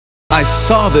I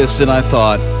saw this and I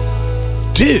thought,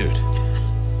 dude,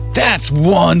 that's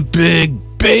one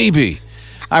big baby.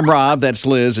 I'm Rob. That's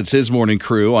Liz. It's his morning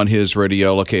crew on his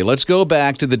radio. Okay, let's go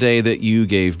back to the day that you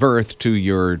gave birth to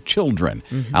your children.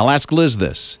 I'll ask Liz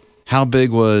this. How big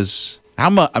was,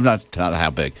 not how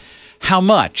big. How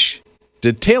much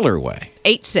did Taylor weigh?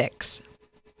 8'6".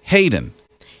 Hayden.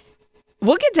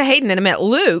 We'll get to Hayden in a minute.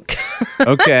 Luke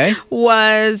Okay.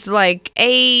 was like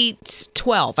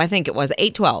 8'12". I think it was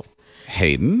 8'12".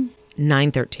 Hayden?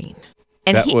 9'13".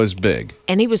 And that was big.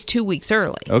 And he was 2 weeks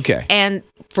early. Okay. And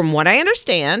from what I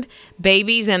understand,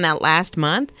 babies in that last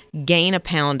month gain a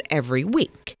pound every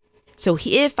week. So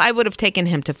if I would have taken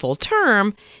him to full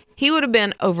term, he would have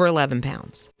been over 11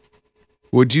 pounds.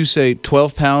 Would you say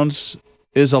 12 pounds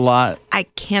is a lot? I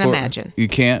can't imagine. You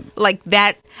can't? Like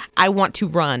that, I want to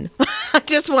run. I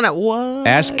just want to, what?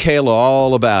 Ask Kayla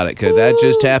all about it, because that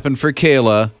just happened for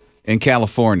Kayla in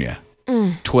California.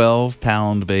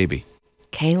 12-pound baby.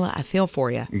 Kayla, I feel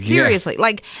for you. Seriously.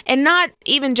 Like, and not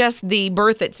even just the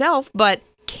birth itself, but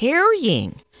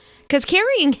carrying. Because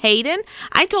carrying Hayden,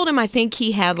 I told him I think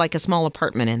he had like a small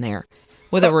apartment in there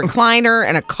with a recliner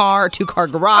and a car, 2-car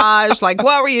garage. Like,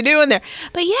 what were you doing there?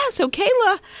 But yeah, so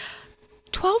Kayla,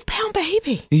 12-pound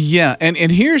baby. Yeah, and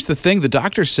here's the thing. The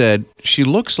doctor said she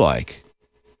looks like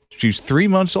she's 3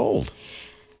 months old.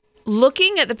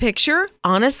 Looking at the picture,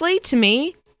 honestly, to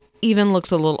me, even looks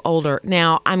a little older.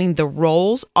 Now, I mean, the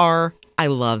rolls are, I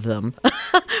love them.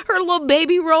 Her little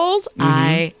baby rolls,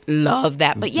 I love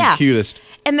that. But yeah. The cutest.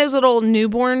 And those little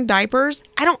newborn diapers,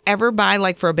 I don't ever buy,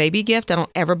 like for a baby gift, I don't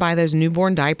ever buy those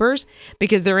newborn diapers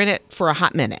because they're in it for a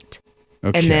hot minute.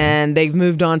 Okay. And then they've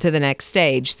moved on to the next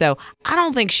stage. So I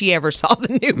don't think she ever saw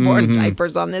the newborn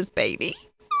diapers on this baby.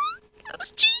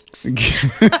 Those cheeks.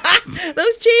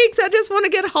 Those cheeks. I just want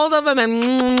to get a hold of them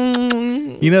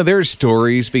and. You know, there's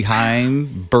stories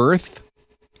behind birth.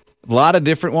 A lot of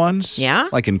different ones. Yeah.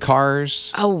 Like in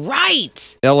cars. Oh,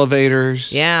 right.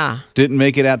 Elevators. Yeah. Didn't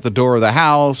make it out the door of the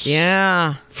house.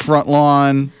 Yeah. Front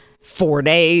lawn. 4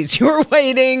 days you were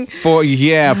waiting. For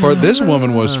this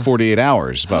woman was 48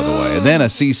 hours, by the way. And then a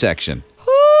C-section.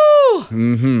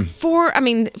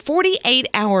 48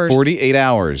 hours. 48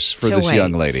 hours for this wait.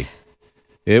 young lady.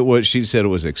 She said it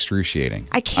was excruciating.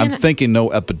 I'm thinking no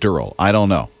epidural. I don't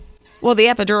know. Well, the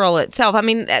epidural itself, I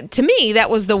mean, to me,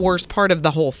 that was the worst part of the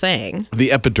whole thing. The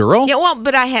epidural? Yeah, well,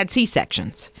 but I had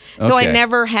C-sections. So Okay. I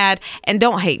never had, and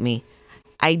don't hate me,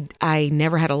 I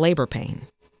never had a labor pain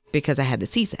because I had the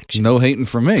C-section. No hating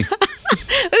from me.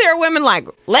 There are women like,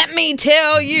 let me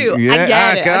tell you. Yeah, I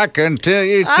get it. I can tell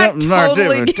you something. I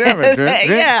totally get it.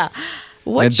 Yeah.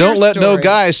 What's and don't your let no story?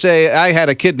 guy say, I had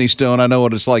a kidney stone. I know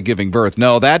what it's like giving birth.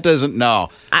 No, that doesn't. No,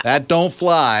 that don't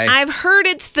fly. I've heard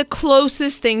it's the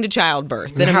closest thing to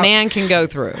childbirth that a man can go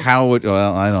through. How would,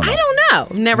 well, I don't know. I don't know.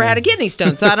 I've never had a kidney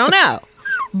stone, so I don't know.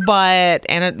 But,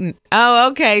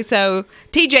 okay, so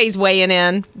TJ's weighing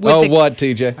in. What,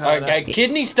 TJ? Okay,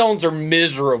 kidney stones are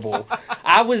miserable.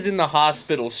 I was in the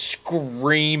hospital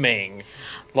screaming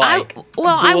like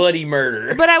bloody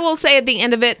murder. But I will say at the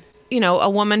end of it, you know, a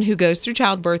woman who goes through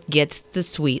childbirth gets the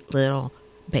sweet little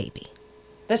baby.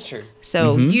 That's true.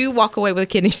 So you walk away with a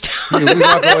kidney stone. We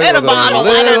walk away And with a bottle.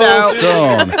 little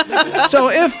stone. So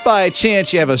if by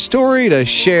chance you have a story to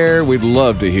share, we'd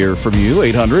love to hear from you.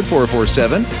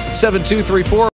 800-447-7234.